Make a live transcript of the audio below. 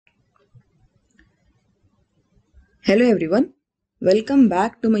Hello everyone, welcome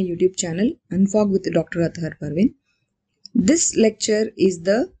back to my YouTube channel Unfog with Dr. Atahar Parveen. This lecture is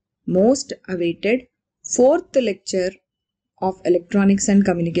the most awaited fourth lecture of Electronics and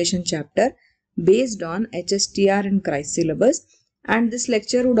Communication chapter based on HSTR and KREIS syllabus, and this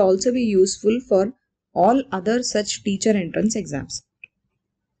lecture would also be useful for all other such teacher entrance exams.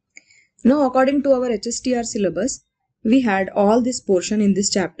 Now, according to our HSTR syllabus, we had all this portion in this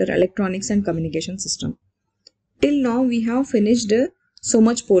chapter, Electronics and Communication System. Till now we have finished so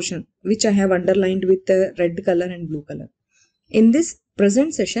much portion which I have underlined with red color and blue color. In this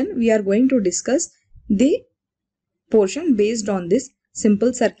present session we are going to discuss the portion based on this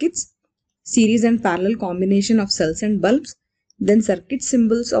simple circuits, series and parallel combination of cells and bulbs, then circuit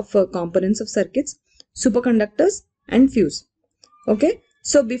symbols of components of circuits, superconductors and fuse. Okay,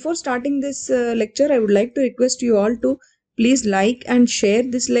 so before starting this lecture I would like to request you all to please like and share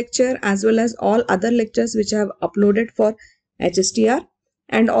this lecture as well as all other lectures which I have uploaded for HSTR.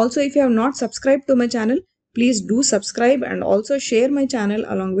 And also if you have not subscribed to my channel, please do subscribe and also share my channel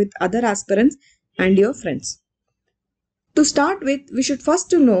along with other aspirants and your friends. To start with, we should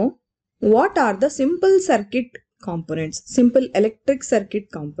first know what are the simple circuit components, simple electric circuit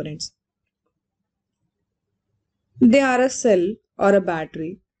components. They are a cell or a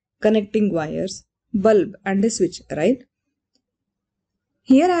battery, connecting wires, bulb and a switch, right?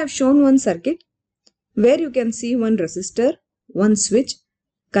 Here I have shown one circuit where you can see one resistor, one switch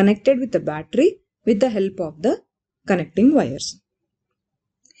connected with the battery with the help of the connecting wires.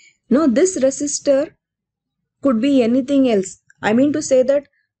 Now this resistor could be anything else. I mean to say that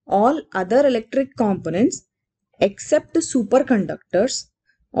all other electric components except superconductors,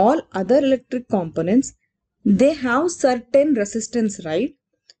 all other electric components, they have certain resistance, right?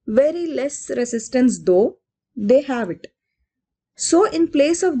 Very less resistance though they have it. So in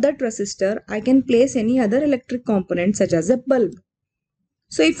place of that resistor, I can place any other electric component such as a bulb.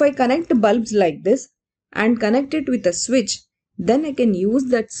 So if I connect bulbs like this and connect it with a switch, then I can use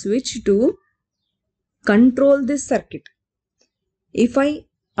that switch to control this circuit. If I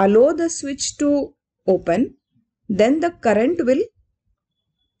allow the switch to open, then the current will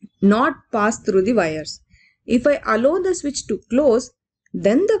not pass through the wires. If I allow the switch to close,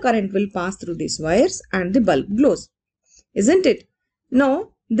 then the current will pass through these wires and the bulb glows. Isn't it?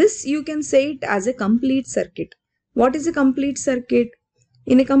 Now, this you can say it as a complete circuit. What is a complete circuit?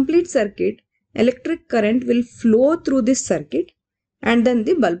 In a complete circuit, electric current will flow through this circuit and then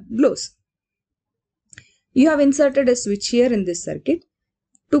the bulb glows. You have inserted a switch here in this circuit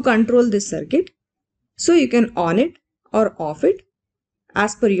to control this circuit. So you can on it or off it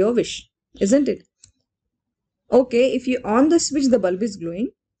as per your wish. Isn't it? Okay, if you on the switch, the bulb is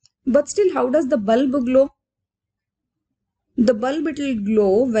glowing. But still, how does the bulb glow? The bulb it will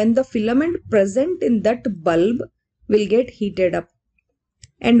glow when the filament present in that bulb will get heated up.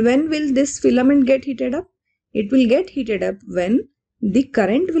 And when will this filament get heated up? It will get heated up when the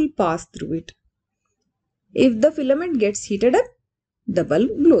current will pass through it. If the filament gets heated up, the bulb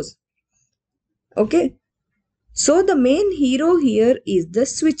glows. Okay. So the main hero here is the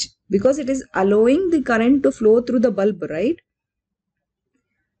switch because it is allowing the current to flow through the bulb, right?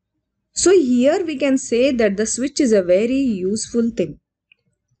 So here we can say that the switch is a very useful thing.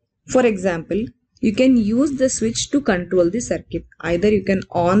 For example, you can use the switch to control the circuit. Either you can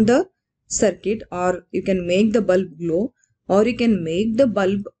on the circuit or you can make the bulb glow or you can make the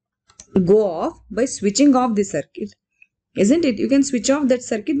bulb go off by switching off the circuit. Isn't it? You can switch off that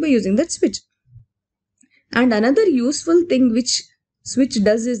circuit by using that switch. And another useful thing which switch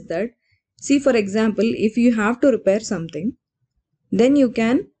does is that, see for example, if you have to repair something, then you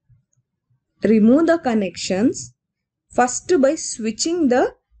can remove the connections first by switching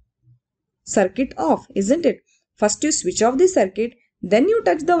the circuit off, isn't it? First you switch off the circuit, then you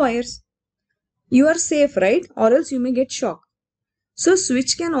touch the wires. You are safe, right? Or else you may get shock. So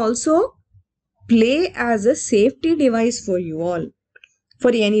switch can also play as a safety device for you all,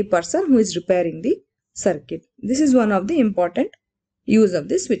 for any person who is repairing the circuit. This is one of the important use of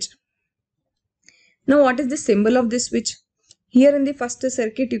the switch. Now what is the symbol of this switch? Here in the first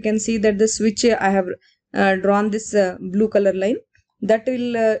circuit, you can see that the switch, I have drawn this blue color line that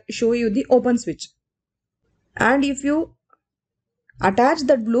will show you the open switch. And if you attach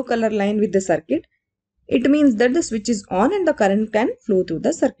that blue color line with the circuit, it means that the switch is on and the current can flow through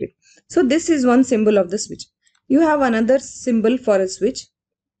the circuit. So this is one symbol of the switch. You have another symbol for a switch.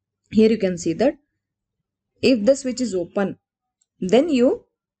 Here you can see that if the switch is open, then you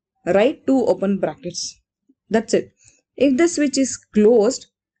write two open brackets. That's it. If the switch is closed,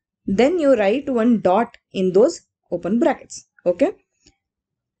 then you write one dot in those open brackets. Okay.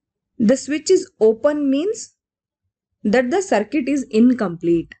 The switch is open means that the circuit is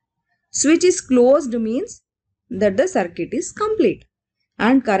incomplete. Switch is closed means that the circuit is complete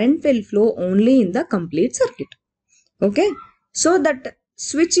and current will flow only in the complete circuit. Okay. So that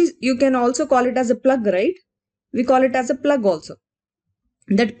switch is, you can also call it as a plug, right? We call it as a plug also.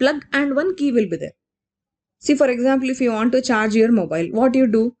 That plug and one key will be there. See, for example, if you want to charge your mobile, what you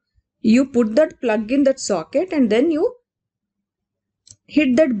do? You put that plug in that socket and then you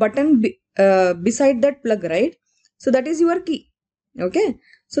hit that button beside that plug, right? So that is your key. Okay.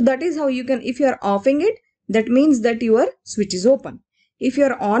 So that is how you can, if you are offing it, that means that your switch is open. If you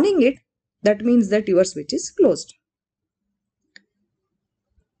are owning it, that means that your switch is closed.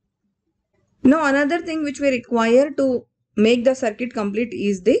 Now another thing which we require to make the circuit complete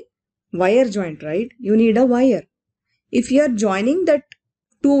is the wire joint, right? You need a wire. If you are joining that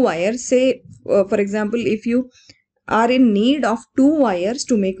two wires, say for example, if you are in need of two wires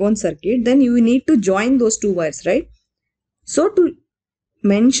to make one circuit, then you need to join those two wires, right? So to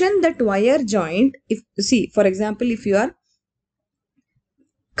mention that wire joint, if see, for example, if you are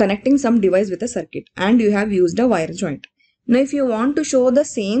connecting some device with a circuit and you have used a wire joint. Now if you want to show the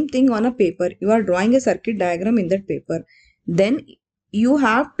same thing on a paper, you are drawing a circuit diagram in that paper, then you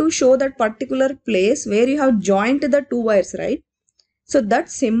have to show that particular place where you have joined the two wires, right? So that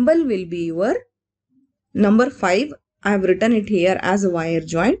symbol will be your number 5. I have written it here as a wire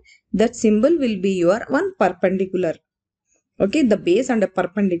joint. That symbol will be your one perpendicular. Okay, the base and a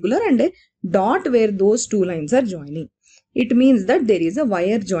perpendicular and a dot where those two lines are joining. It means that there is a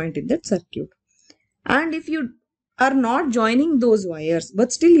wire joint in that circuit. And if you are not joining those wires,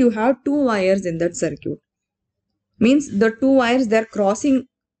 but still you have two wires in that circuit, means the two wires, they are crossing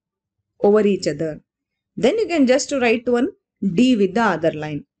over each other, then you can just write one D with the other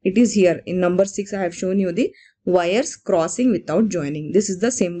line. It is here in number 6. I have shown you the wires crossing without joining. This is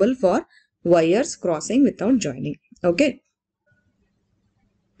the symbol for wires crossing without joining. Okay.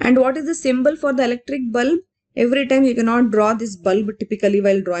 And what is the symbol for the electric bulb? Every time you cannot draw this bulb typically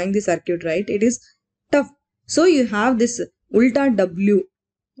while drawing the circuit, right? It is tough. So you have this ulta W.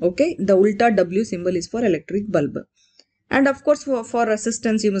 Okay. The ulta W symbol is for electric bulb. And of course for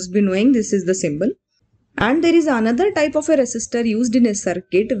resistance you must be knowing this is the symbol. And there is another type of a resistor used in a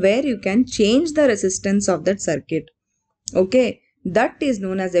circuit where you can change the resistance of that circuit. Okay. That is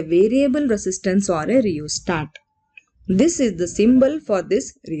known as a variable resistance or a rheostat. This is the symbol for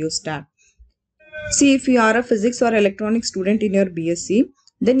this rheostat. See, if you are a physics or electronics student in your BSc,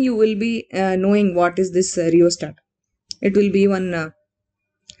 then you will be knowing what is this rheostat. It will be one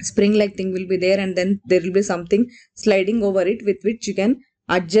spring like thing will be there, and then there will be something sliding over it with which you can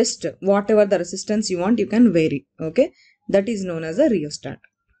adjust whatever the resistance you want, you can vary. Okay, that is known as a rheostat.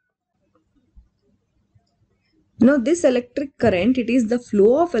 Now this electric current, it is the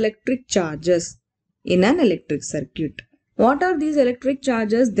flow of electric charges in an electric circuit. What are these electric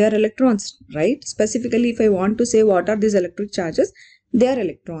charges? They are electrons, right? Specifically, if I want to say what are these electric charges, they are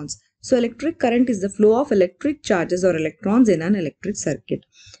electrons. So electric current is the flow of electric charges or electrons in an electric circuit.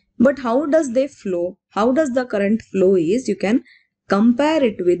 But how does they flow? How does the current flow is? You can compare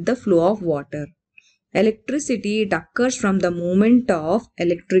it with the flow of water. Electricity, it occurs from the movement of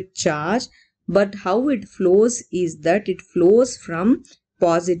electric charge, but how it flows is that it flows from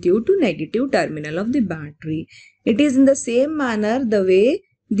positive to negative terminal of the battery. It is in the same manner the way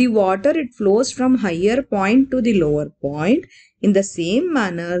the water, it flows from higher point to the lower point. In the same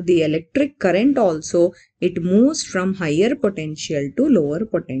manner, the electric current also, it moves from higher potential to lower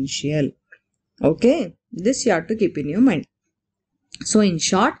potential. Okay, this you have to keep in your mind. So in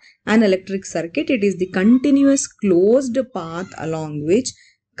short, an electric circuit, it is the continuous closed path along which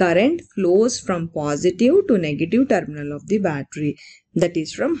current flows from positive to negative terminal of the battery. That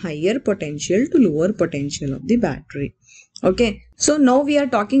is from higher potential to lower potential of the battery. Okay, so now we are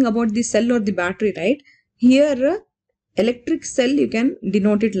talking about the cell or the battery, right? Here, electric cell, you can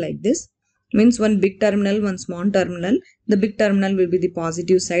denote it like this. Means one big terminal, one small terminal. The big terminal will be the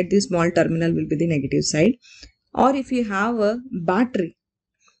positive side, the small terminal will be the negative side. Or if you have a battery,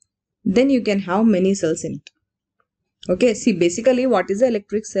 then you can have many cells in it. Okay, see, basically what is the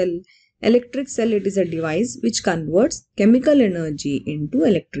electric cell? Electric cell, it is a device which converts chemical energy into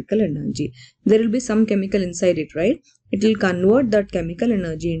electrical energy. There will be some chemical inside it, right? It will convert that chemical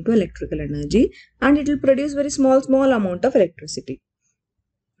energy into electrical energy and it will produce very small amount of electricity.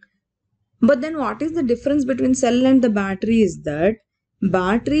 But then what is the difference between cell and the battery is that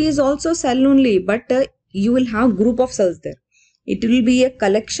battery is also cell only, but you will have group of cells there. It will be a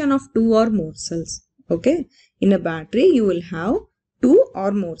collection of 2 or more cells. Okay. In a battery, you will have 2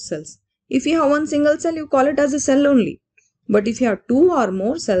 or more cells. If you have one single cell, you call it as a cell only. But if you have 2 or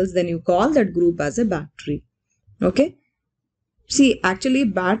more cells, then you call that group as a battery. Okay. See, actually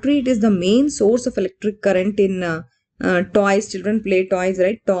battery, it is the main source of electric current in toys. Children play toys,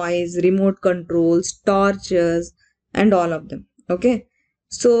 right? Toys, remote controls, torches and all of them. Okay.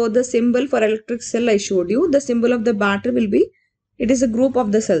 So the symbol for electric cell I showed you, the symbol of the battery will be, it is a group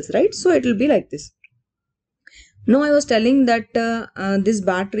of the cells, right? So it will be like this. Now I was telling that this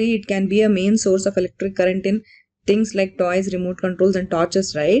battery, it can be a main source of electric current in things like toys, remote controls and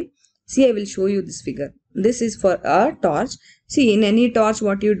torches, right? See, I will show you this figure. This is for a torch. See, in any torch,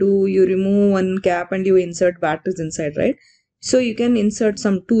 what you do, you remove one cap and you insert batteries inside, right? So you can insert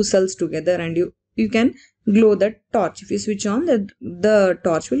some two cells together and you can glow the torch. If you switch on, the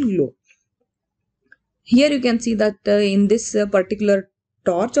torch will glow. Here you can see that in this particular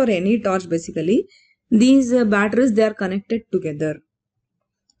torch or any torch, basically, these batteries, they are connected together.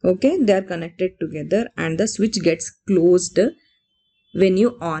 Okay, they are connected together and the switch gets closed when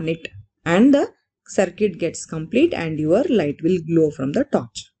you on it and the circuit gets complete and your light will glow from the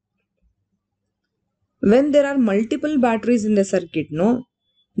torch. When there are multiple batteries in the circuit, no,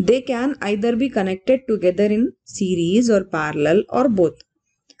 they can either be connected together in series or parallel or both.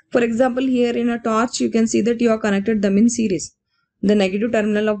 For example, here in a torch, you can see that you have connected them in series. The negative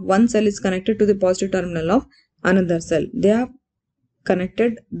terminal of one cell is connected to the positive terminal of another cell. They have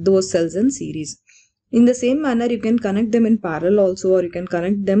connected those cells in series. In the same manner, you can connect them in parallel also, or you can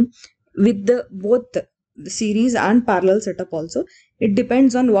connect them with both the series and parallel setup also. It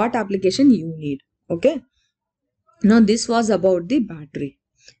depends on what application you need. Okay. Now this was about the battery.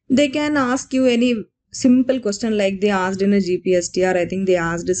 They can ask you any simple question like they asked in a GPSTR. I think they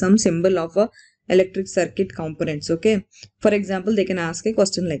asked some symbol of a electric circuit components. Okay. For example, they can ask a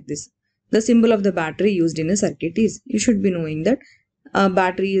question like this. The symbol of the battery used in a circuit is, you should be knowing that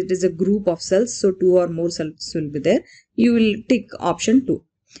battery, it is a group of cells. So 2 or more cells will be there. You will tick option 2.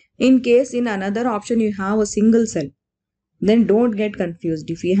 In case in another option you have a single cell, then don't get confused.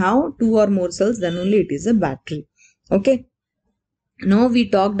 If you have 2 or more cells, then only it is a battery. Okay. Now we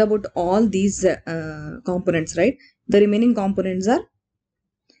talked about all these components, right? The remaining components are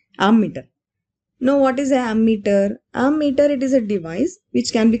ammeter. Now what is an ammeter? Ammeter, it is a device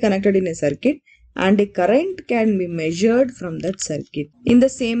which can be connected in a circuit and a current can be measured from that circuit. In the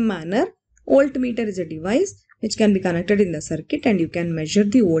same manner, voltmeter is a device which can be connected in the circuit and you can measure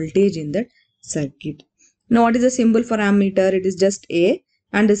the voltage in that circuit. Now what is the symbol for ammeter? It is just A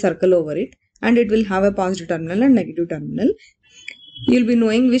and a circle over it, and it will have a positive terminal and negative terminal. You will be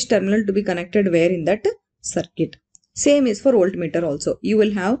knowing which terminal to be connected where in that circuit. Same is for voltmeter also. You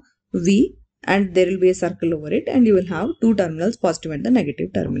will have V and there will be a circle over it and you will have two terminals, positive and the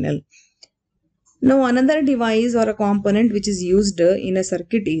negative terminal. Now another device or a component which is used in a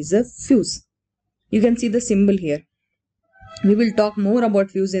circuit is a fuse. You can see the symbol here. We will talk more about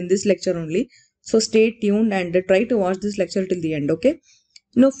fuse in this lecture only. So stay tuned and try to watch this lecture till the end. Okay.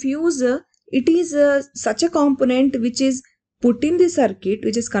 Now fuse, it is such a component which is put in the circuit,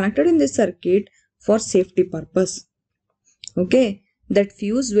 which is connected in the circuit for safety purpose. Okay. That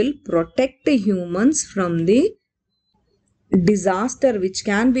fuse will protect the humans from the disaster which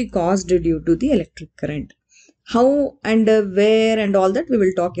can be caused due to the electric current. How and where and all that we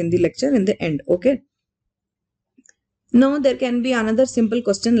will talk in the lecture in the end. Okay. Now there can be another simple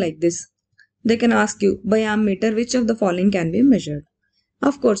question like this. They can ask you, by ammeter, which of the following can be measured?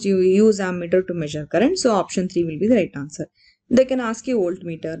 Of course, you use ammeter to measure current. So option 3 will be the right answer. They can ask you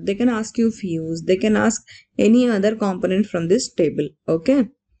voltmeter. They can ask you fuse. They can ask any other component from this table. Okay.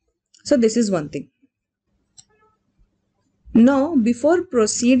 So this is one thing. Now, before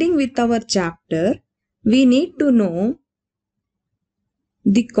proceeding with our chapter, we need to know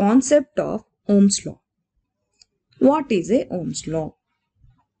the concept of Ohm's law. What is a Ohm's law?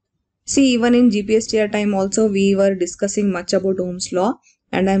 See, even in GPSTR time also we were discussing much about Ohm's law,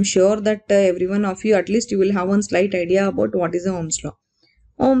 and I am sure that every one of you, at least you will have one slight idea about what is a Ohm's law.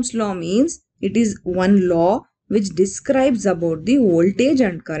 Ohm's law means it is one law which describes about the voltage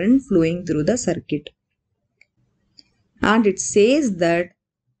and current flowing through the circuit. And it says that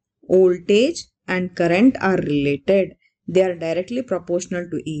voltage and current are related. They are directly proportional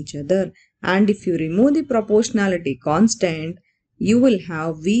to each other. And if you remove the proportionality constant, you will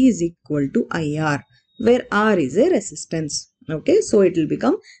have V is equal to IR, where R is a resistance. Okay, so it will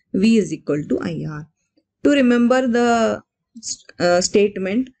become V is equal to IR. To remember the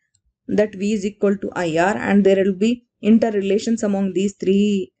statement that V is equal to IR, and there will be interrelations among these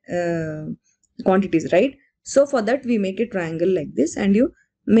three quantities, right? So for that we make a triangle like this and you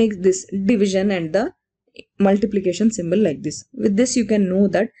make this division and the multiplication symbol like this. With this you can know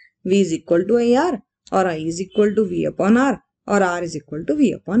that V is equal to IR, or I is equal to V upon R, or R is equal to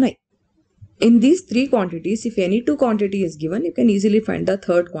V upon I. In these three quantities, if any two quantity is given, you can easily find the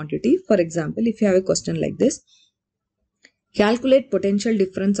third quantity. For example, if you have a question like this, calculate potential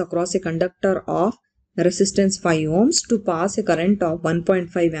difference across a conductor of resistance 5 ohms to pass a current of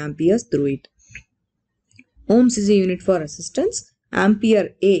 1.5 amperes through it. Ohms is a unit for resistance, ampere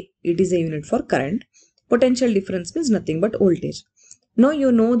A, it is a unit for current. Potential difference means nothing but voltage. Now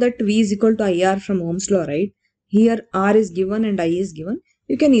you know that V is equal to IR from Ohm's law, right? Here R is given and I is given.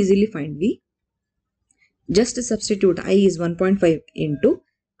 You can easily find V. Just substitute I is 1.5 into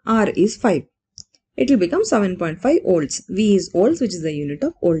R is 5. It will become 7.5 volts. V is volts, which is the unit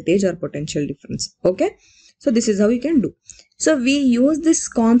of voltage or potential difference. Okay. So this is how we can do. So we use this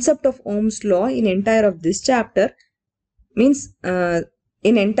concept of Ohm's law in entire of this chapter. Means in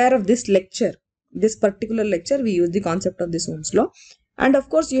entire of this lecture, this particular lecture, we use the concept of this Ohm's law. And of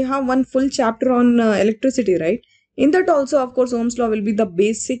course, you have one full chapter on electricity, right? In that also, of course, Ohm's law will be the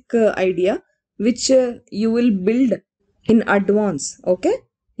basic idea which you will build in advance, okay,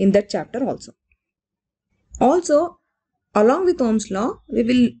 in that chapter also. Also, along with Ohm's law, we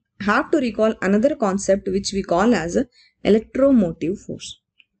will have to recall another concept which we call as electromotive force.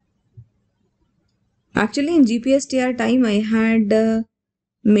 Actually, in GPSTR time, I had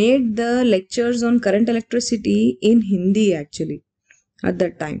made the lectures on current electricity in Hindi actually at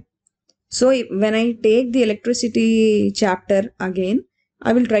that time. So when I take the electricity chapter again,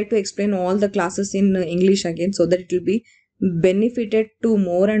 I will try to explain all the classes in English again so that it will be benefited to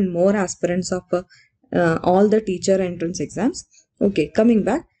more and more aspirants of all the teacher entrance exams. Okay, coming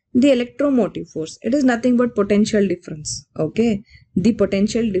back, the electromotive force, it is nothing but potential difference. Okay, the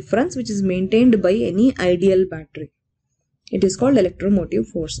potential difference which is maintained by any ideal battery. It is called electromotive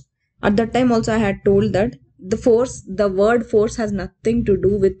force. At that time also I had told that the word force has nothing to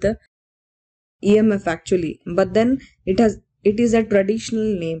do with the EMF actually, but then it is a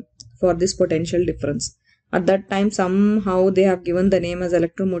traditional name for this potential difference. At that time somehow they have given the name as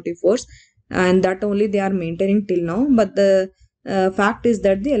electromotive force, and that only they are maintaining till now. But the fact is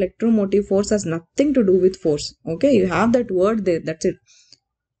that the electromotive force has nothing to do with force. Okay, you have that word there, that's it.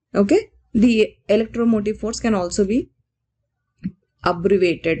 Okay, the electromotive force can also be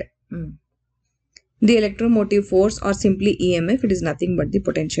abbreviated. The electromotive force or simply EMF, it is nothing but the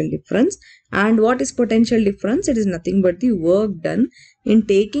potential difference. And what is potential difference? It is nothing but the work done in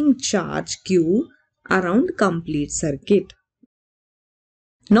taking charge Q around complete circuit.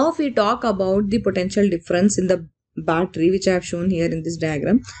 Now if we talk about the potential difference in the battery, which I have shown here in this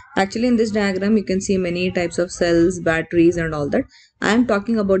diagram. Actually in this diagram you can see many types of cells, batteries and all that. I am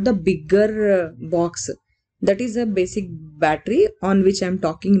talking about the bigger box. That is a basic battery on which I am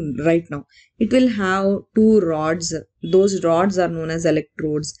talking right now. It will have two rods. Those rods are known as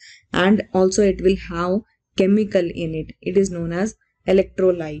electrodes, and also it will have chemical in it. It is known as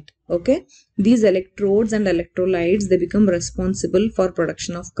electrolyte. Okay, these electrodes and electrolytes, they become responsible for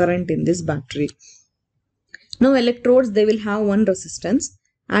production of current in this battery. Now electrodes, they will have one resistance,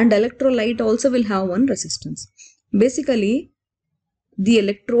 and electrolyte also will have one resistance. Basically, the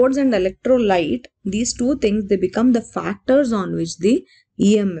electrodes and electrolyte, these two things, they become the factors on which the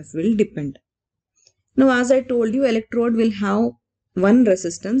EMF will depend. Now as I told you, electrode will have one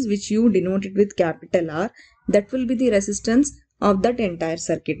resistance which you denote it with capital R. That will be the resistance of that entire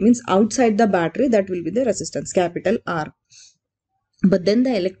circuit. Means outside the battery, that will be the resistance, capital R. But then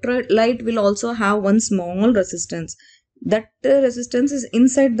the electrolyte will also have one small resistance. That resistance is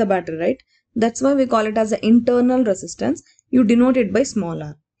inside the battery, right? That's why we call it as an internal resistance. You denote it by small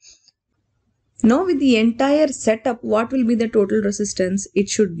r. Now with the entire setup, what will be the total resistance? It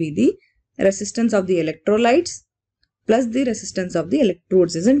should be the resistance of the electrolytes plus the resistance of the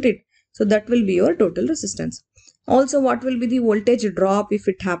electrodes, isn't it? So that will be your total resistance. Also, what will be the voltage drop if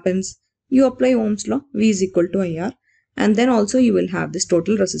it happens? You apply Ohm's law, V is equal to IR, and then also you will have this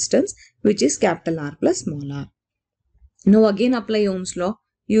total resistance which is capital R plus small r. Now again apply Ohm's law.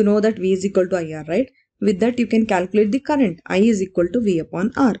 You know that V is equal to IR, right? With that you can calculate the current. I is equal to V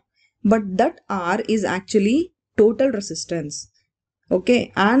upon R. But that R is actually total resistance.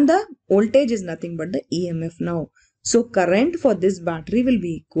 Okay, and the voltage is nothing but the EMF now. So current for this battery will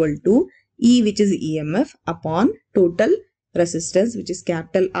be equal to E, which is EMF, upon total resistance, which is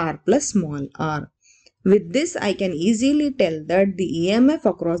capital R plus small r. With this I can easily tell that the EMF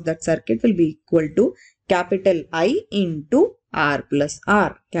across that circuit will be equal to capital I into R plus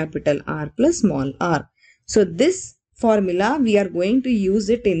R, capital R plus small r. So this formula we are going to use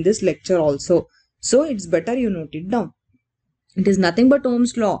it in this lecture also. So it's better you note it down. It is nothing but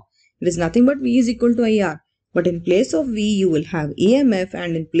Ohm's law. It is nothing but V is equal to IR. But in place of V you will have EMF,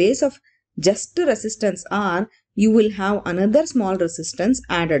 and in place of just resistance R you will have another small resistance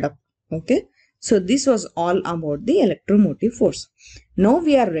added up. Okay. So this was all about the electromotive force. Now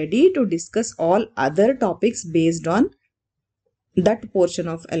we are ready to discuss all other topics based on that portion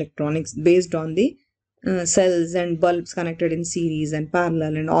of electronics, based on the cells and bulbs connected in series and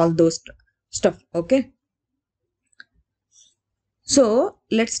parallel and all those stuff. Okay. So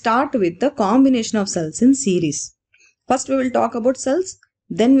let's start with the combination of cells in series. First we will talk about cells,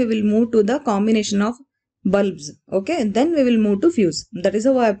 then we will move to the combination of bulbs. Okay, then we will move to fuse. That is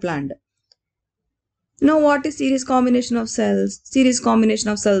how I have planned. Now what is series combination of cells? Series combination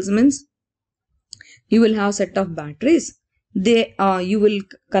of cells means you will have set of batteries. You will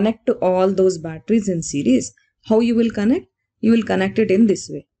connect to all those batteries in series. How you will connect? You will connect it in this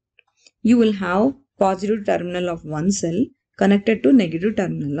way. You will have positive terminal of one cell connected to negative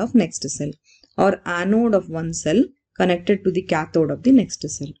terminal of next cell, or anode of one cell connected to the cathode of the next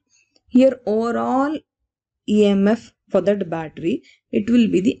cell. Here overall EMF for that battery, it will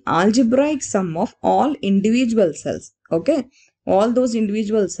be the algebraic sum of all individual cells. Okay, all those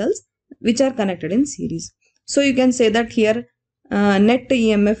individual cells which are connected in series. So you can say that here net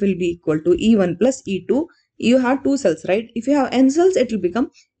EMF will be equal to E1 plus E2. You have two cells, right? If you have n cells, it will become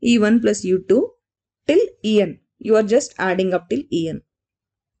E1 plus U2 till En. You are just adding up till En.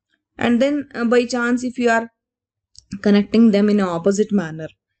 And then by chance, if you are connecting them in an opposite manner,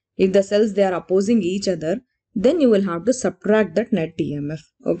 if the cells they are opposing each other, then you will have to subtract that net EMF.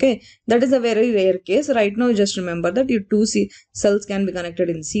 Okay, that is a very rare case. Right now, just remember that your two cells can be connected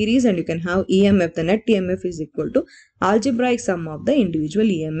in series and you can have EMF. The net EMF is equal to algebraic sum of the individual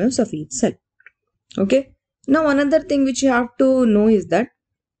EMFs of each cell. Okay. Now another thing which you have to know is that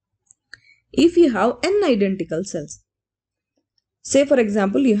if you have n identical cells, say for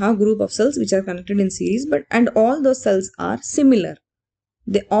example you have group of cells which are connected in series, and all those cells are similar.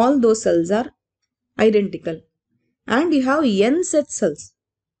 All those cells are identical, and you have n set cells.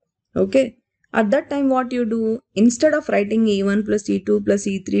 Okay, at that time what you do, instead of writing E1 plus E2 plus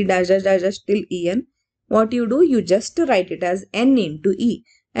E3 dash dash dash dash till En, what you do, you just write it as n into E.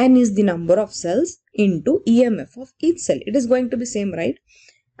 N is the number of cells into EMF of each cell. It is going to be same, right?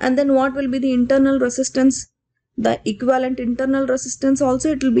 And then what will be the internal resistance? The equivalent internal resistance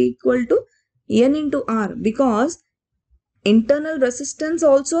also, it will be equal to N into R, because internal resistance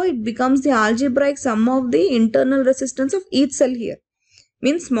also, it becomes the algebraic sum of the internal resistance of each cell here.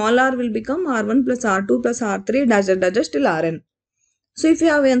 Means small r will become R1 plus R2 plus R3 dash dash dash till Rn. So if you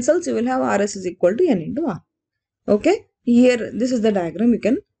have n cells, you will have Rs is equal to N into R. Okay, here this is the diagram. You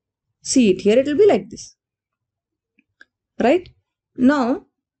can see it here. It will be like this, right? Now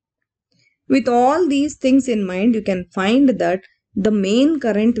with all these things in mind, you can find that the main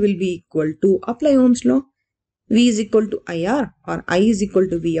current will be equal to, apply Ohm's law, V is equal to IR, or I is equal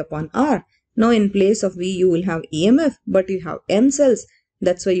to V upon R. Now in place of V you will have EMF, but you have n cells.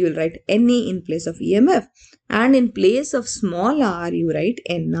 That's why you will write NE in place of EMF, and in place of small r you write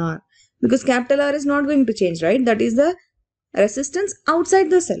NR, because capital R is not going to change, right? That is the resistance outside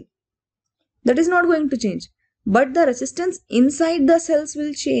the cell. That is not going to change. But the resistance inside the cells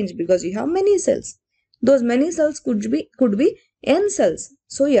will change, because you have many cells. Those many cells could be n cells.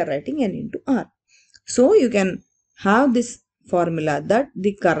 So you are writing N into R. So you can have this formula that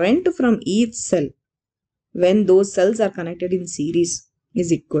the current from each cell when those cells are connected in series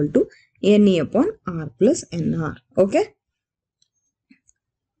is equal to NE upon R plus NR. Okay.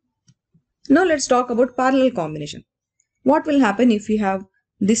 Now let's talk about parallel combination. What will happen if you have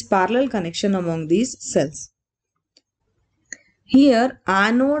this parallel connection among these cells? Here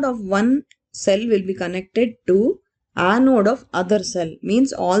anode of one cell will be connected to anode of other cell.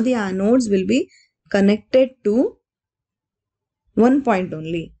 Means all the anodes will be connected to one point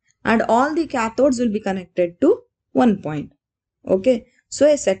only, and all the cathodes will be connected to one point. Okay. So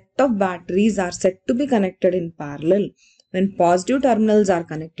a set of batteries are said to be connected in parallel when positive terminals are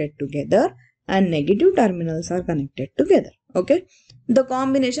connected together and negative terminals are connected together. Okay. The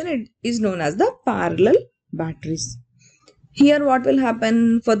combination is known as the parallel batteries. Here what will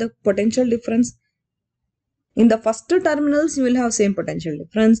happen for the potential difference? In the first terminals you will have same potential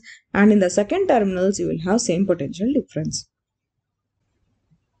difference, and in the second terminals you will have same potential difference.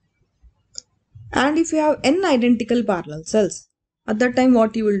 And if you have n identical parallel cells, at that time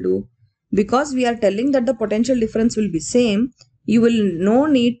what you will do? Because we are telling that the potential difference will be same, you will no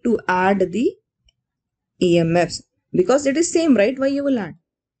need to add the EMFs, because it is same, right? Why you will add?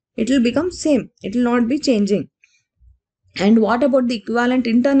 It will become same. It will not be changing. And what about the equivalent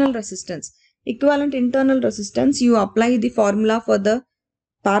internal resistance? Equivalent internal resistance, you apply the formula for the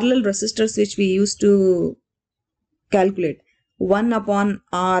parallel resistors which we used to calculate. 1 upon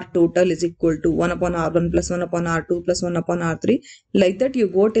R total is equal to 1 upon R1 plus 1 upon R2 plus 1 upon R3. Like that you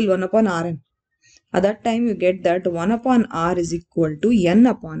go till 1 upon Rn. At that time you get that 1 upon R is equal to N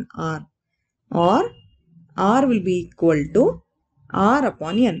upon R, or R will be equal to R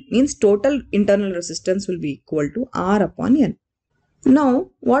upon N, means total internal resistance will be equal to R upon N. Now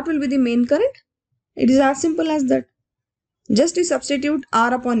what will be the main current? It is as simple as that. Just you substitute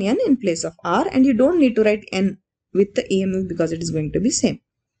R upon N in place of R, and you don't need to write N with the EMF because it is going to be same.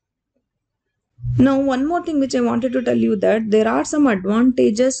 Now one more thing which I wanted to tell you, that there are some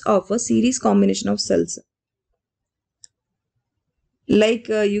advantages of a series combination of cells. Like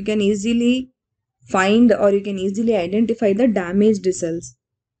you can easily find or you can easily identify the damaged cells.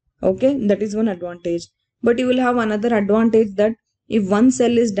 Okay, that is one advantage. But you will have another advantage, that if one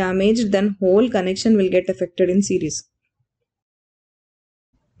cell is damaged, then whole connection will get affected in series.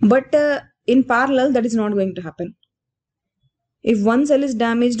 But in parallel, that is not going to happen. If one cell is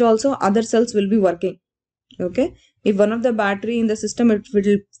damaged also, other cells will be working. Okay, if one of the battery in the system it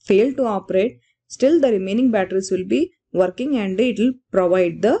will fail to operate, still the remaining batteries will be working and it will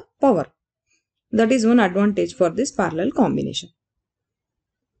provide the power. That is one advantage for this parallel combination.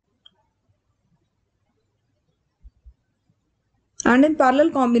 And in parallel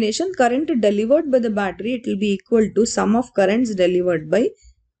combination, current delivered by the battery, it will be equal to sum of currents delivered by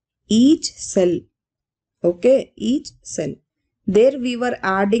each cell. Okay, each cell. There we were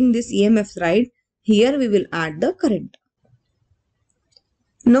adding this EMF, right? Here we will add the current.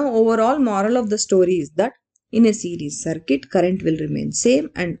 Now overall moral of the story is that in a series circuit, current will remain same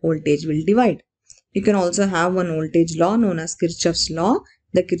and voltage will divide. You can also have one voltage law known as Kirchhoff's law.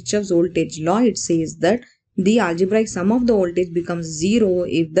 The Kirchhoff's voltage law, it says that the algebraic sum of the voltage becomes 0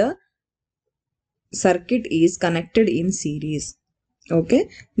 if the circuit is connected in series. Okay,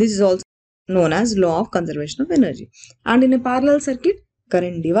 this is also known as law of conservation of energy. And in a parallel circuit,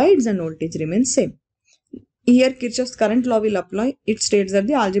 current divides and voltage remains same. Here Kirchhoff's current law will apply. It states that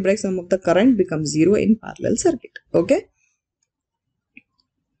the algebraic sum of the current becomes 0 in parallel circuit. Okay.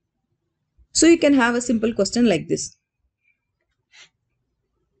 So you can have a simple question like this.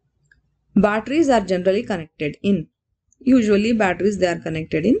 Batteries are generally connected in. Usually batteries, they are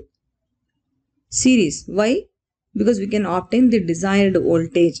connected in series. Why? Because we can obtain the desired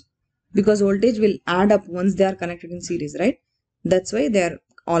voltage. Because voltage will add up once they are connected in series, right? That's why they are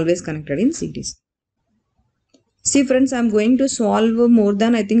always connected in series. See friends, I am going to solve more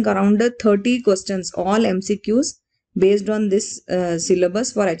than I think around 30 questions, all MCQs based on this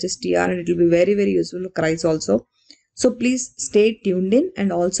syllabus for HSTR, and it will be very, very useful for KREIS also. So please stay tuned in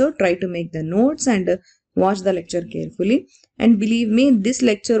and also try to make the notes and watch the lecture carefully. And believe me, this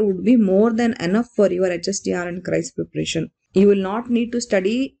lecture would be more than enough for your HSTR and KREIS preparation. You will not need to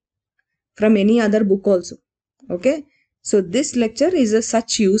study from any other book also. Okay. So this lecture is a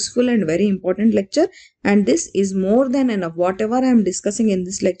such useful and very important lecture, and this is more than enough. Whatever I am discussing in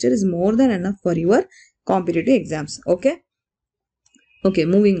this lecture is more than enough for your competitive exams. Okay. Okay,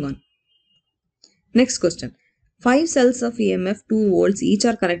 moving on. Next question. 5 cells of EMF 2 volts each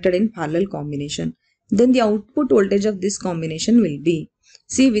are connected in parallel combination. Then the output voltage of this combination will be.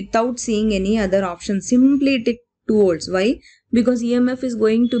 See, without seeing any other option, simply take 2 volts. Why? Because EMF is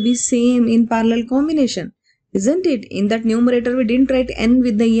going to be same in parallel combination. Isn't it? In that numerator, we didn't write N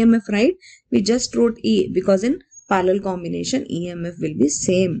with the EMF, right? We just wrote E, because in parallel combination, EMF will be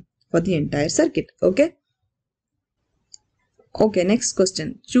same for the entire circuit. Okay. Okay, next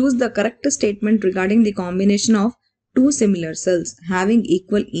question. Choose the correct statement regarding the combination of two similar cells having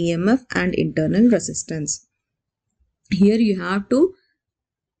equal EMF and internal resistance. Here you have to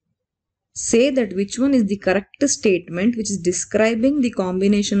say that which one is the correct statement which is describing the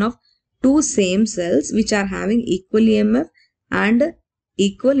combination of two same cells which are having equal EMF and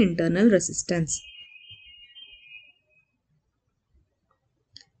equal internal resistance.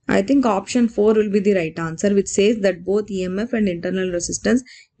 I think option 4 will be the right answer, which says that both EMF and internal resistance,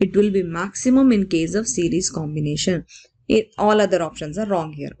 it will be maximum in case of series combination. All other options are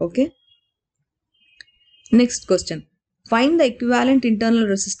wrong here. Okay. Next question. Find the equivalent internal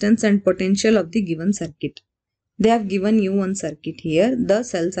resistance and potential of the given circuit. They have given you one circuit here. The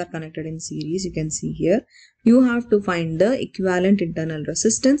cells are connected in series. You can see here. You have to find the equivalent internal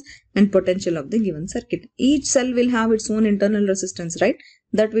resistance and potential of the given circuit. Each cell will have its own internal resistance, right?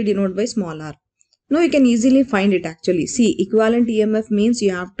 That we denote by small r. Now you can easily find it actually. See, equivalent EMF means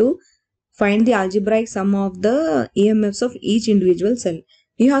you have to find the algebraic sum of the EMFs of each individual cell.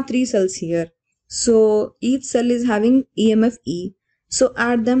 You have 3 cells here. So each cell is having EMF E. So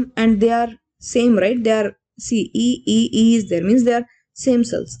add them and they are same, right? They are, see, E is there, means they are same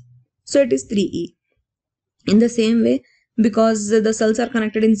cells. So it is 3E. In the same way, because the cells are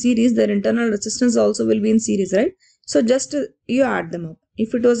connected in series, their internal resistance also will be in series, right? So just you add them up.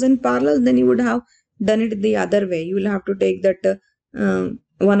 If it was in parallel, then you would have done it the other way. You will have to take that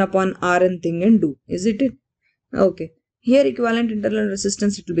 1 upon Rn thing and do, isn't it? Okay. Here equivalent internal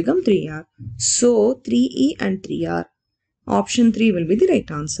resistance, it will become 3R. So 3E and 3R. Option 3 will be the right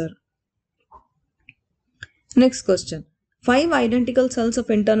answer. Next question. 5 identical cells of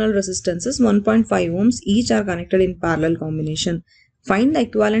internal resistances 1.5 ohms each are connected in parallel combination. Find the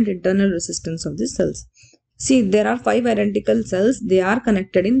equivalent internal resistance of the cells. See, there are 5 identical cells. They are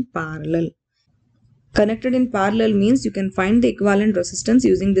connected in parallel. Connected in parallel means you can find the equivalent resistance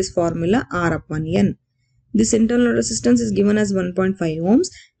using this formula R upon N. This internal resistance is given as 1.5 ohms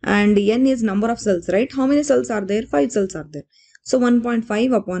and N is number of cells, right? How many cells are there? 5 cells are there. So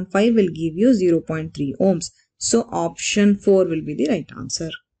 1.5 upon 5 will give you 0.3 ohms. So option 4 will be the right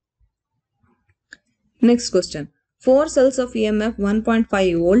answer. Next question. 4 cells of EMF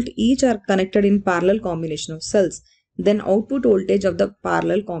 1.5 volt each are connected in parallel combination of cells. Then output voltage of the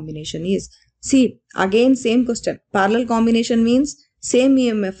parallel combination is. See, again same question. Parallel combination means same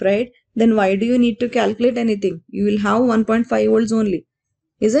EMF, right? Then why do you need to calculate anything? You will have 1.5 volts only.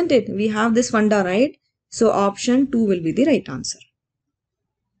 Isn't it? We have this funda, right? So option 2 will be the right answer.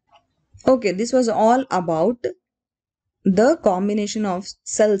 Okay, this was all about the combination of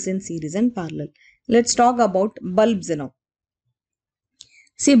cells in series and parallel. Let's talk about bulbs now.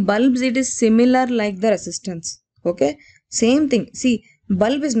 See, bulbs, it is similar like the resistance. Okay, same thing. See,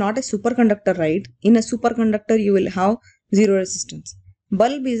 bulb is not a superconductor, right? In a superconductor, you will have zero resistance.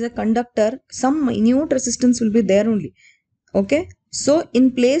 Bulb is a conductor. Some minute resistance will be there only. Okay, so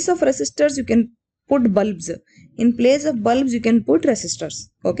in place of resistors, you can put bulbs. In place of bulbs, you can put resistors.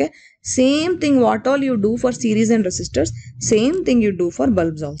 Okay, same thing what all you do for series and resistors, same thing you do for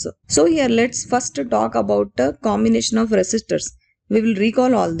bulbs also. So here let's first talk about the combination of resistors. We will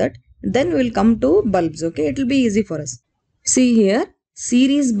recall all that. Then we will come to bulbs. Okay, it will be easy for us. See here,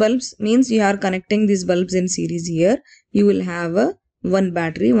 series bulbs means you are connecting these bulbs in series here. You will have a one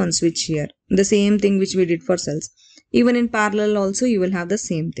battery, one switch here. The same thing which we did for cells. Even in parallel also you will have the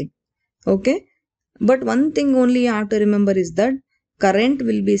same thing. Okay. But one thing only you have to remember is that current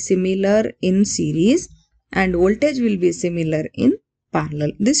will be similar in series and voltage will be similar in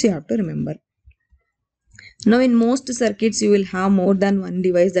parallel. This you have to remember. Now in most circuits you will have more than one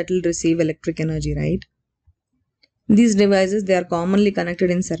device that will receive electric energy, right? These devices, they are commonly connected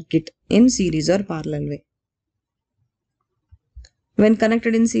in circuit in series or parallel way. When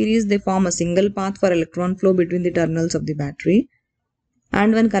connected in series, they form a single path for electron flow between the terminals of the battery.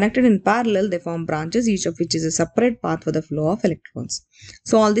 And when connected in parallel, they form branches, each of which is a separate path for the flow of electrons.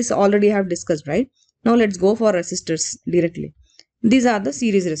 So all this already I have discussed, right? Now let's go for resistors directly. These are the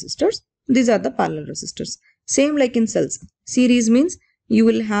series resistors. These are the parallel resistors. Same like in cells. Series means you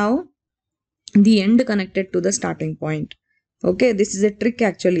will have the end connected to the starting point. Okay, this is a trick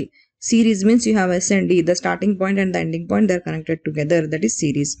actually. Series means you have S and D, the starting point and the ending point, they are connected together. That is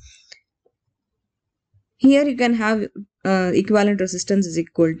series. Here you can have equivalent resistance is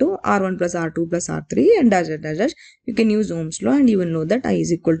equal to R1 plus R2 plus R3 and dash dash dash. You can use Ohm's law and you will know that I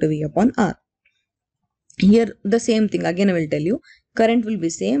is equal to V upon R. Here the same thing again I will tell you. Current will be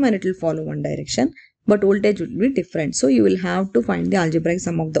same and it will follow one direction, but voltage will be different. So you will have to find the algebraic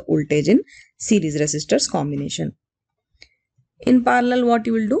sum of the voltage in series resistors combination. In parallel, what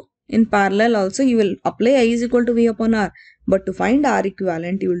you will do? In parallel also you will apply I is equal to V upon R. But to find R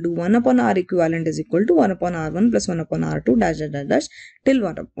equivalent, you will do 1 upon R equivalent is equal to 1 upon R1 plus 1 upon R2 dash dash dash dash till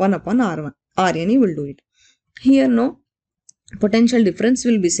 1 upon R1. Rn you will do it. Here no, potential difference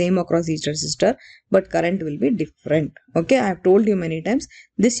will be same across each resistor, but current will be different. Okay, I have told you many times.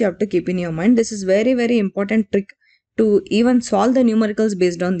 This you have to keep in your mind. This is very, very important trick to even solve the numericals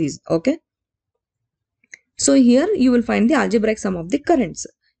based on these. Okay. So here you will find the algebraic sum of the currents.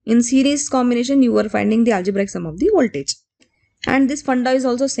 In series combination, you are finding the algebraic sum of the voltage. And this funda is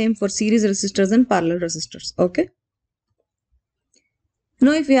also same for series resistors and parallel resistors. Okay.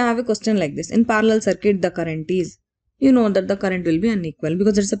 Now if you have a question like this, in parallel circuit the current is, you know that the current will be unequal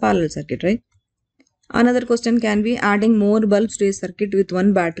because it's a parallel circuit, right? Another question can be adding more bulbs to a circuit with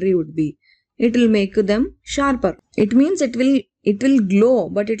one battery would be, it will make them sharper. It means it will glow,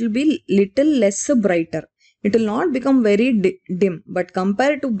 but it will be little less brighter. It will not become very dim, but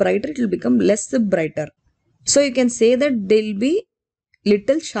compared to brighter, it will become less brighter. So you can say that they will be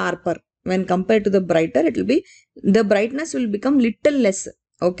little sharper. When compared to the brighter, it will be, the brightness will become little less.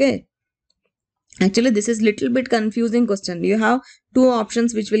 Okay. Actually, this is little bit confusing question. You have two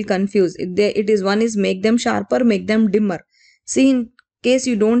options which will confuse. It is one is make them sharper, make them dimmer. See, in case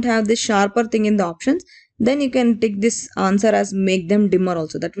you don't have this sharper thing in the options, then you can take this answer as make them dimmer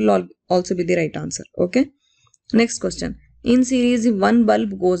also. That will also be the right answer. Okay. Next question. In series, if one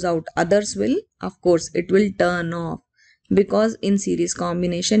bulb goes out, others will, of course, it will turn off, because in series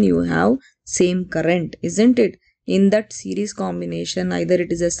combination you have same current, isn't it? In that series combination, either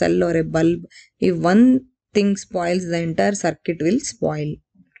it is a cell or a bulb. If one thing spoils, the entire circuit will spoil.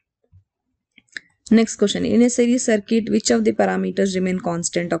 Next question. In a series circuit, which of the parameters remain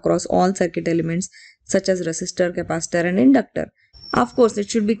constant across all circuit elements such as resistor, capacitor and inductor? Of course, it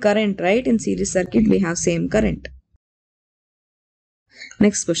should be current, right? In series circuit, we have same current.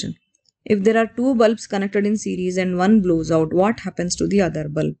 Next question. If there are two bulbs connected in series and one blows out, what happens to the other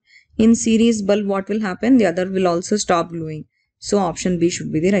bulb? In series bulb, what will happen? The other will also stop glowing. So option B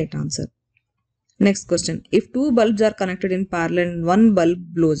should be the right answer. Next question. If two bulbs are connected in parallel and one bulb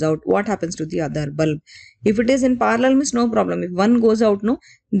blows out, what happens to the other bulb? If it is in parallel, means no problem. If one goes out, no,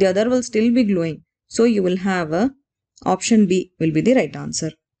 the other will still be glowing. So you will have a option B will be the right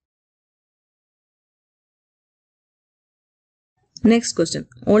answer. Next question.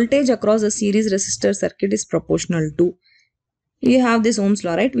 Voltage across a series resistor circuit is proportional to. You have this Ohm's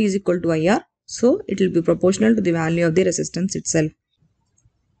law, right? V is equal to IR. So it will be proportional to the value of the resistance itself.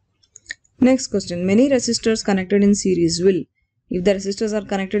 Next question. Many resistors connected in series will. If the resistors are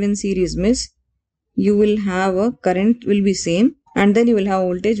connected in series, means you will have a current will be same, and then you will have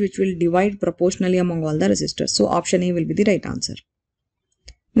voltage which will divide proportionally among all the resistors. So option A will be the right answer.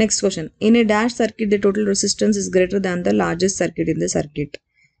 Next question. In a dash circuit, the total resistance is greater than the largest circuit in the circuit.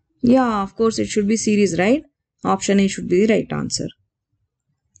 Yeah, of course, it should be series, right? Option A should be the right answer.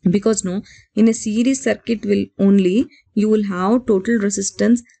 Because no, in a series circuit will only you will have total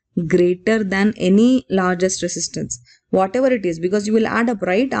resistance greater than any largest resistance. Whatever it is, because you will add up,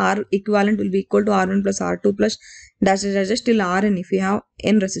 right? R equivalent will be equal to R1 plus R2 plus dash dash dash till Rn if you have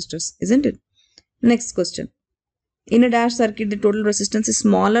n resistors, isn't it? Next question. In a dash circuit, the total resistance is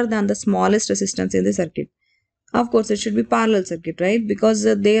smaller than the smallest resistance in the circuit. Of course, it should be parallel circuit, right? Because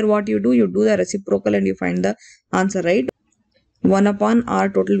there what you do the reciprocal and you find the answer, right? 1 upon R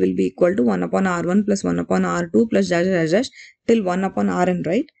total will be equal to 1 upon R1 plus 1 upon R2 plus dash dash dash till 1 upon Rn,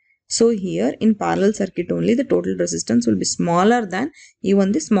 right? So here in parallel circuit only the total resistance will be smaller than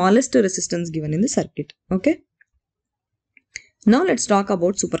even the smallest resistance given in the circuit. Okay. Now let's talk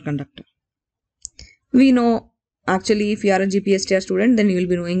about superconductor. We know, actually, if you are a GPSTR student, then you will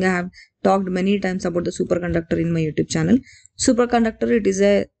be knowing I have talked many times about the superconductor in my YouTube channel. Superconductor, it is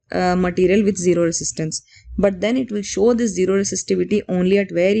a material with zero resistance, but then it will show this zero resistivity only at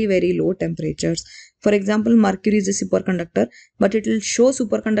very, very low temperatures. For example, mercury is a superconductor, but it will show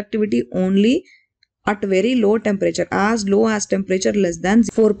superconductivity only at very low temperature, as low as temperature less than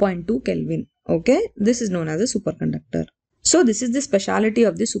 4.2 Kelvin. Okay, this is known as a superconductor. So this is the speciality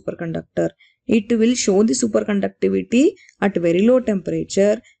of the superconductor. It will show the superconductivity at very low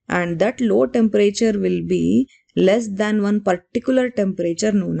temperature, and that low temperature will be less than one particular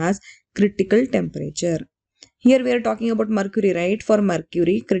temperature known as critical temperature. Here we are talking about mercury, right? For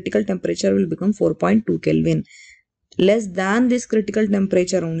mercury, critical temperature will become 4.2 Kelvin. Less than this critical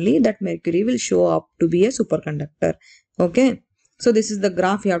temperature only, that mercury will show up to be a superconductor. Okay. So this is the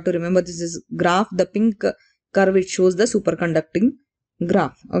graph. You have to remember, this is graph, the pink curve, it shows the superconducting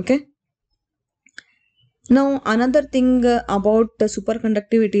graph. Okay. Now another thing about the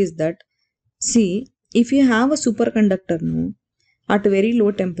superconductivity is that, see, if you have a superconductor no, at very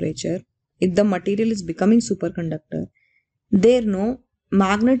low temperature, if the material is becoming superconductor, there no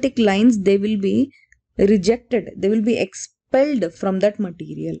magnetic lines, they will be rejected, they will be expelled from that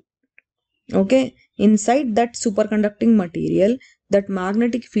material. Okay, inside that superconducting material, that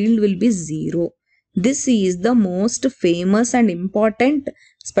magnetic field will be zero. This is the most famous and important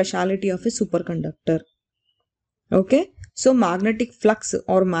speciality of a superconductor. Okay, so magnetic flux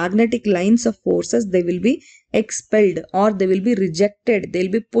or magnetic lines of forces, they will be expelled or they will be rejected, they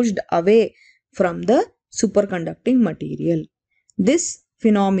will be pushed away from the superconducting material. This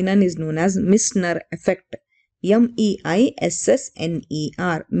phenomenon is known as Meissner effect. M-E-I-S-S-N-E-R.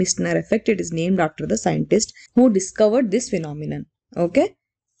 Meissner effect. It is named after the scientist who discovered this phenomenon. Okay,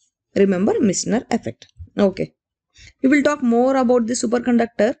 remember Meissner effect. Okay, we will talk more about the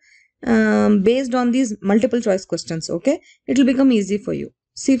superconductor based on these multiple choice questions. Okay, it will become easy for you.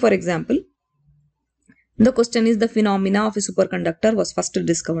 See, for example, the question is, the phenomena of a superconductor was first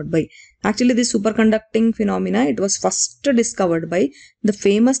discovered by. Actually, this superconducting phenomena, it was first discovered by the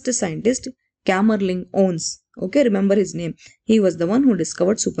famous scientist Kamerlingh Onnes. Okay, remember his name. He was the one who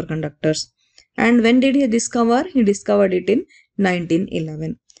discovered superconductors. And when did he discover? He discovered it in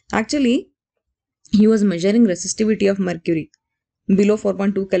 1911. Actually, he was measuring resistivity of mercury. below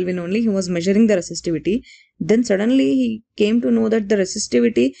 4.2 Kelvin only, he was measuring the resistivity. Then suddenly he came to know that the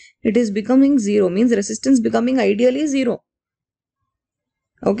resistivity, it is becoming 0, means resistance becoming ideally 0.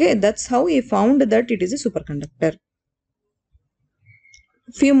 Okay, that's how he found that it is a superconductor.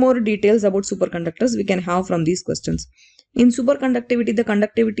 Few more details about superconductors we can have from these questions. In superconductivity, the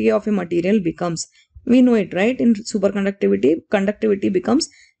conductivity of a material becomes, we know it, right? In superconductivity, conductivity becomes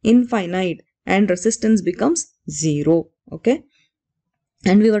infinite and resistance becomes 0. Okay.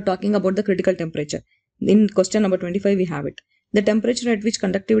 And we were talking about the critical temperature. In question number 25, we have it. The temperature at which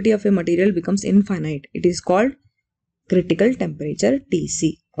conductivity of a material becomes infinite, it is called critical temperature,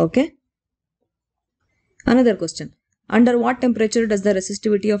 TC. Okay. Another question. Under what temperature does the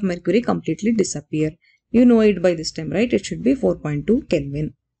resistivity of mercury completely disappear? You know it by this time, right? It should be 4.2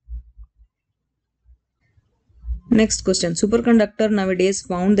 Kelvin. Next question. Superconductor nowadays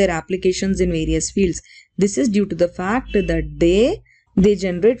found their applications in various fields. This is due to the fact that they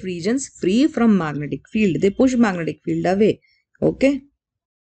generate regions free from magnetic field. They push magnetic field away. Okay.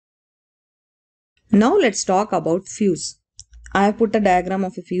 Now let's talk about fuse. I have put a diagram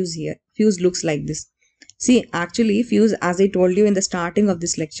of a fuse here. Fuse looks like this. See, actually fuse, as I told you in the starting of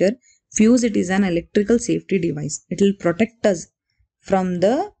this lecture, fuse, it is an electrical safety device. It will protect us from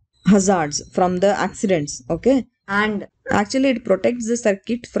the hazards, from the accidents. Okay. And actually it protects the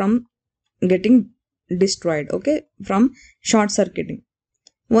circuit from getting destroyed. Okay. From short circuiting.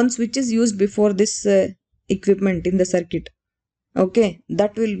 One switch is used before this equipment in the circuit. Okay.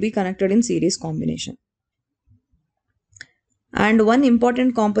 That will be connected in series combination. And one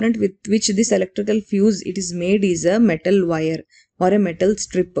important component with which this electrical fuse it is made is a metal wire or a metal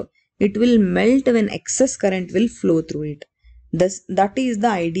strip. It will melt when excess current will flow through it. Thus, that is the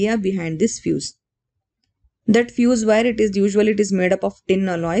idea behind this fuse. That fuse wire, it is made up of tin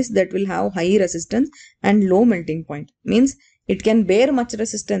alloys that will have high resistance and low melting point. Means it can bear much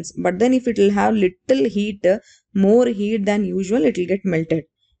resistance, but then if it will have little heat, more heat than usual, it will get melted.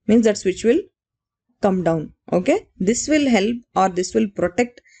 Means that switch will come down. Okay. This will help, or this will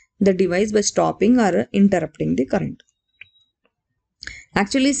protect the device by stopping or interrupting the current.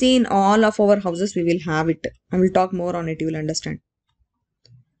 Actually, see, in all of our houses we will have it. I will talk more on it, you will understand.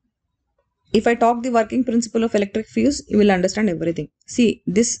 If I talk the working principle of electric fuse, you will understand everything. See,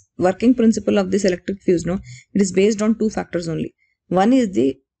 this working principle of this electric fuse, no, it is based on two factors only. One is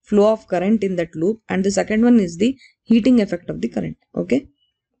the flow of current in that loop, and the second one is the heating effect of the current. Okay.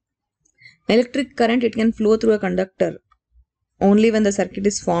 Electric current, it can flow through a conductor only when the circuit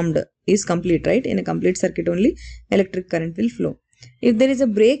is formed, is complete, right? In a complete circuit only, electric current will flow. If there is a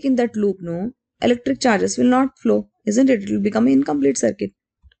break in that loop, no, electric charges will not flow, isn't it? It will become an incomplete circuit.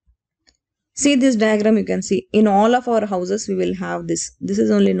 See this diagram, you can see in all of our houses we will have this. This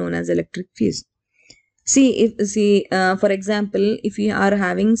is only known as electric fuse. See, for example, if you are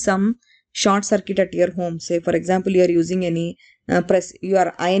having some short circuit at your home, say for example you are using any press, you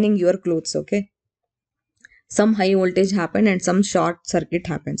are ironing your clothes, okay, some high voltage happen and some short circuit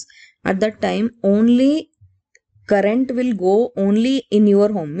happens. At that time only current will go only in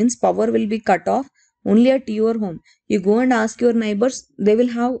your home, means power will be cut off only at your home. You go and ask your neighbors, they will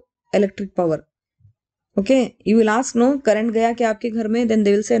have electric power. Okay, you will ask, no, current gaya kya aapke ghar mein? Then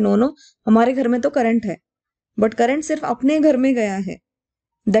they will say, no, hamare ghar mein to current hai, but current sirf apne ghar mein gaya hai.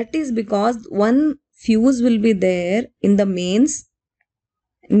 That is because one fuse will be there in the mains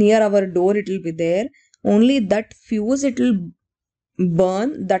near our door, it will be there. Only that fuse, it will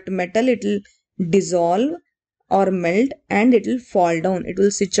burn, that metal, it will dissolve or melt and it will fall down. It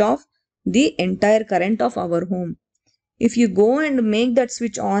will switch off the entire current of our home. If you go and make that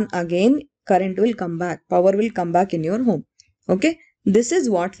switch on again, current will come back, power will come back in your home. Okay, this is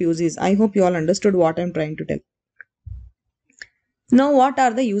what fuse is. I hope you all understood what I am trying to tell. Now, what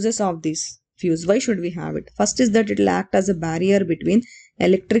are the uses of this fuse? Why should we have it? First is that it will act as a barrier between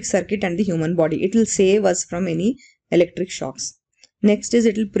electric circuit and the human body. It will save us from any electric shocks. Next is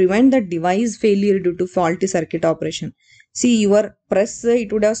it will prevent the device failure due to faulty circuit operation. See, your press,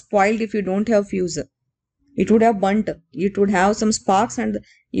 it would have spoiled if you don't have fuse. It would have burnt. It would have some sparks and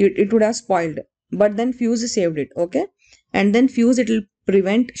it would have spoiled. But then fuse saved it. Okay. And then fuse, it will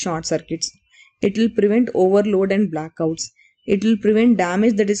prevent short circuits. It will prevent overload and blackouts. It will prevent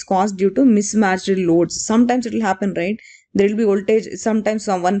damage that is caused due to mismatched loads. Sometimes it will happen, right? There will be voltage. Sometimes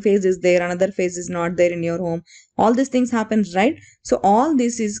one phase is there, another phase is not there in your home. All these things happen, right? So all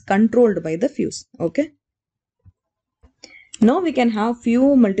this is controlled by the fuse. Okay. Now we can have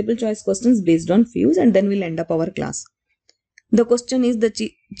few multiple choice questions based on fuse and then we'll end up our class. The question is the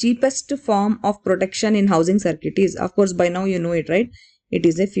cheapest form of protection in housing circuit is, of course by now you know it, right? It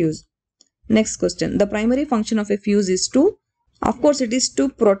is a fuse. Next question. The primary function of a fuse is to Of course, it is to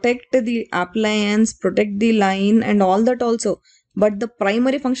protect the appliance, protect the line and all that also. But the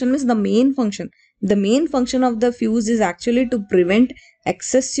primary function is the main function. The main function of the fuse is actually to prevent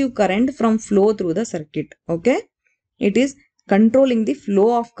excessive current from flow through the circuit. Okay. It is controlling the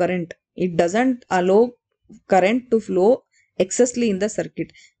flow of current. It doesn't allow current to flow excessively in the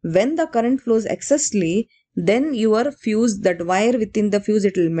circuit. When the current flows excessively, then your fuse, that wire within the fuse,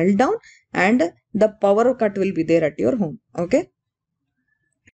 it will melt down and the power cut will be there at your home. Okay.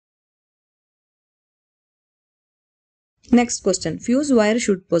 Next question. Fuse wire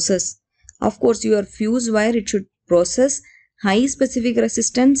should possess. Of course, your fuse wire, it should possess high specific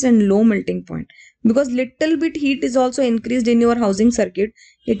resistance and low melting point, because little bit heat is also increased in your housing circuit.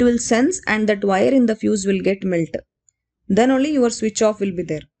 It will sense and that wire in the fuse will get melt. Then only your switch off will be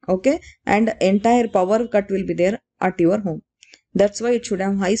there. Okay. And entire power cut will be there at your home. That's why it should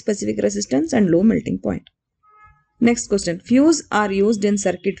have high specific resistance and low melting point. Next question. Fuse are used in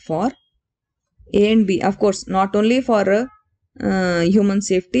circuit for A and B. Of course, not only for human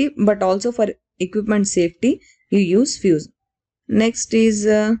safety but also for equipment safety you use fuse. Next is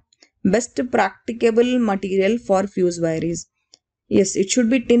best practicable material for fuse wire is, yes, it should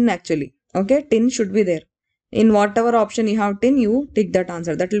be tin actually. Okay, tin should be there. In whatever option you have tin, you take that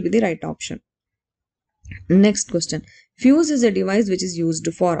answer. That will be the right option. Next question. Fuse is a device which is used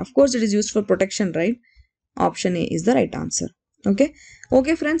for, of course it is used for protection, right? Option A is the right answer. Okay.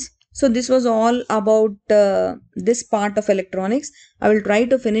 Okay friends. So this was all about this part of electronics. I will try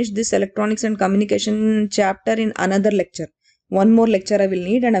to finish this electronics and communication chapter in another lecture. One more lecture I will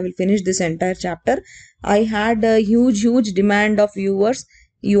need and I will finish this entire chapter. I had a huge demand of viewers.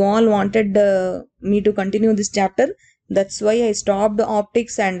 You all wanted me to continue this chapter. That's why I stopped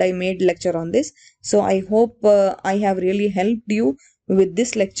optics and I made lecture on this. So I hope I have really helped you with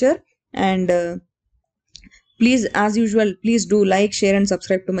this lecture. And please, as usual, please do like, share and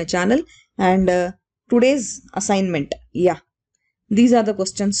subscribe to my channel. And today's assignment, yeah, these are the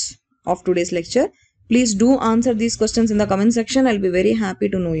questions of today's lecture. Please do answer these questions in the comment section. I'll be very happy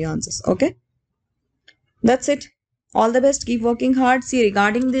to know your answers. Okay. That's it. All the best. Keep working hard. See,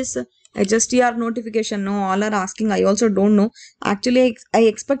 regarding this HSTR notification, no, all are asking. I also don't know. Actually, I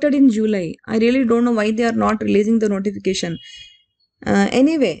expected in July. I really don't know why they are not releasing the notification.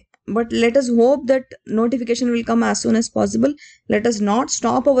 Anyway, but let us hope that notification will come as soon as possible. Let us not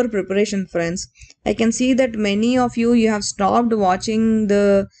stop our preparation, friends. I can see that many of you have stopped watching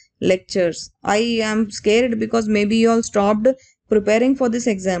the lectures. I am scared because maybe you all stopped preparing for this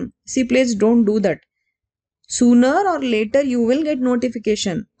exam. See, please don't do that. Sooner or later you will get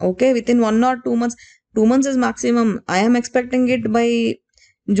notification. Okay, within 1 or 2 months. 2 months is maximum. I am expecting it by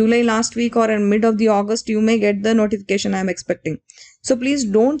July last week or in mid of the August. You may get the notification I am expecting. So please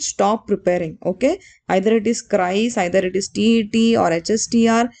don't stop preparing. Okay, either it is KREIS, either it is TET or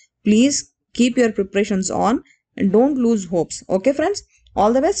HSTR. Please keep your preparations on and don't lose hopes. Okay friends,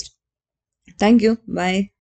 all the best. Thank you. Bye.